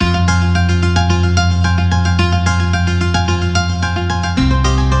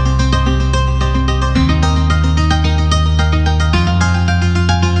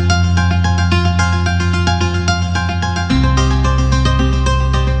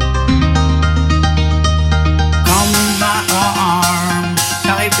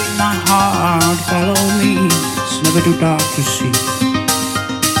never too dark to see.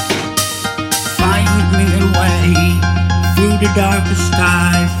 Find me a way through the darkest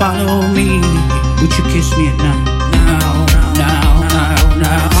sky. Follow me. Would you kiss me at night? Now.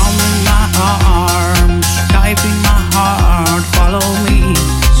 I'm in my arms, typing my heart. Follow me.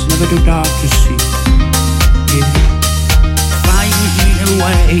 It's never too dark to see. Yeah. Find me a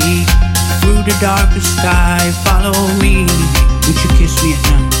way through the darkest sky. Follow me. Would you kiss me at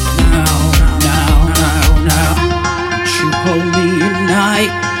night? Now. Would you hold me at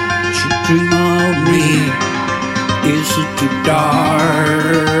night? Would you dream of me? Is it too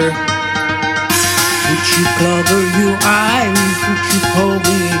dark? Would you cover your eyes? Would you hold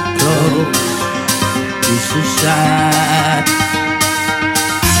me close? This is sad.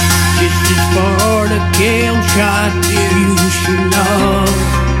 This is for the kill shot. You should know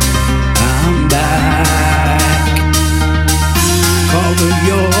I'm back. Cover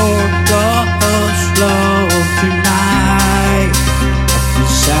your ghost love tonight. Of the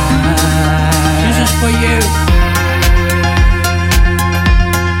side. This is for you.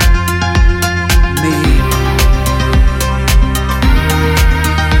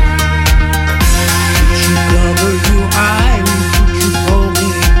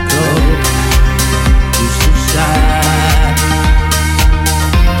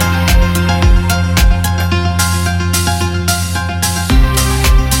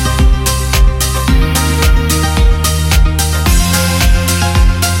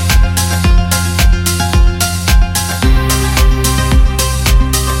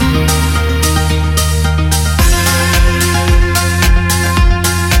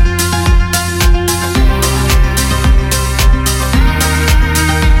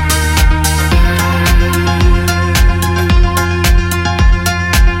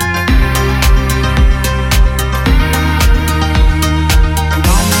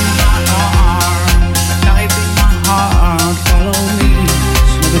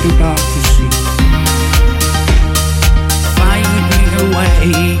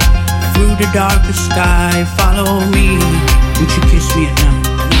 Through the darkest sky, follow me. Would you kiss me at night?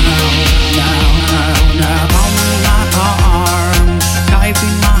 Now. I'm in my arms,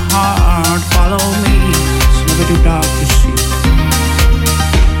 typing my heart. Follow me. It's never too dark to see.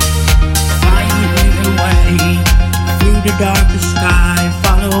 Find me a way through the darkest sky.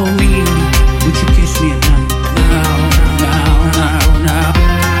 Follow me. Would you kiss me at night? Now.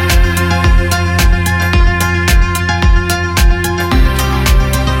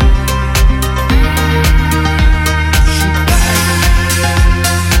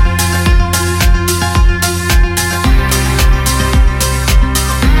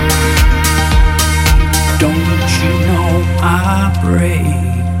 Don't you know I pray?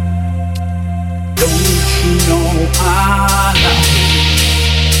 Don't you know I love?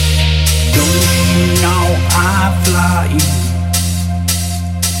 Don't you know I fly?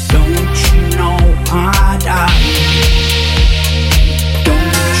 Don't you know I die?